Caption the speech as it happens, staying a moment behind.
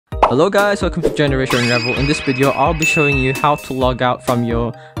Hello guys, welcome to Generation Unravel. In this video, I'll be showing you how to log out from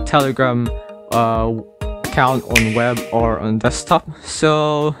your Telegram account on web or on desktop.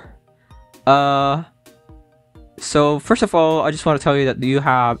 So first of all, I just want to tell you that you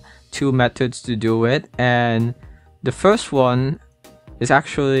have two methods to do it, and the first one is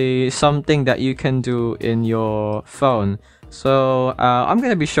actually something that you can do in your phone. So I'm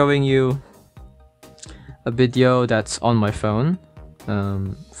gonna be showing you a video that's on my phone.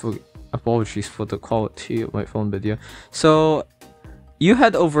 Apologies for the quality of my phone video. So you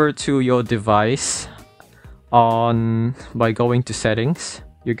head over to your device by going to settings.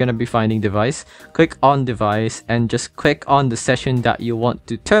 You're gonna be finding device, click on device, and just click on the session that you want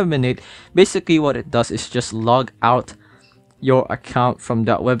to terminate. Basically what it does is just log out your account from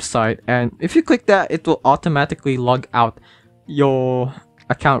that website, and if you click that, it will automatically log out your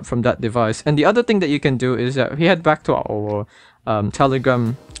account from that device. And the other thing that you can do is that we head back to our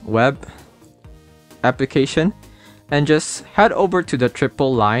Telegram web application and just head over to the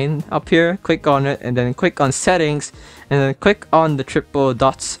triple line up here, click on it, and then click on settings, and then click on the triple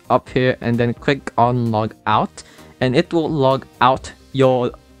dots up here, and then click on log out, and it will log out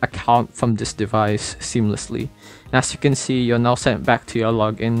your account from this device seamlessly. And as you can see, you're now sent back to your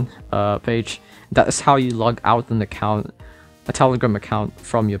login page. That is how you log out an account, a Telegram account,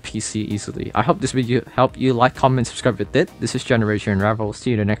 from your PC easily. I hope this video helped you. Like, comment, subscribe if it did. This is Generation Unravel. See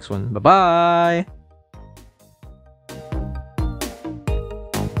you in the next one. Bye bye.